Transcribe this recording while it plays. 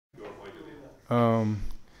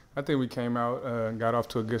I think we came out, got off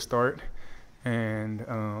to a good start, and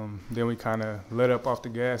then we kind of let up off the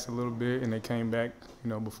gas a little bit, and they came back,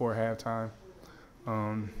 before halftime.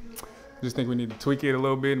 Just think we need to tweak it a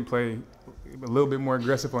little bit and play a little bit more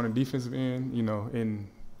aggressive on the defensive end, in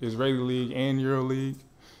Israeli League and Euro League,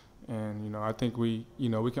 and I think we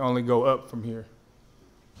can only go up from here.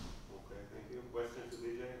 Okay, thank you. Question to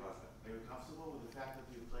DJ? Are you comfortable with the fact that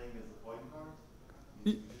you're playing as a point guard?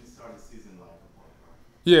 Y- You didn't start the season like a point guard.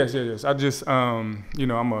 Yes. I just, I'm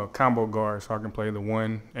a combo guard, so I can play the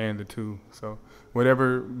 1 and the 2. So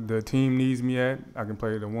whatever the team needs me at, I can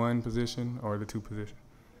play the 1 position or the 2 position.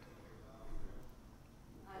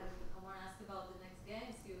 I want to ask about the next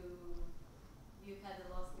games. You had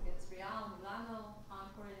a loss against Real Milano. How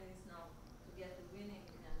important it is now to get the winning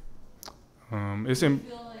again? It's Do you in.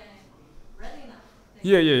 feel ready now?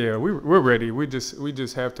 Yeah. We're ready. We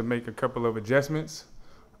just have to make a couple of adjustments,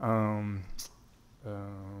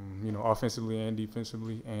 offensively and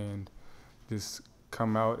defensively, and just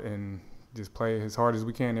come out and just play as hard as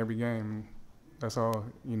we can every game. That's all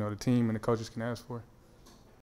the team and the coaches can ask for.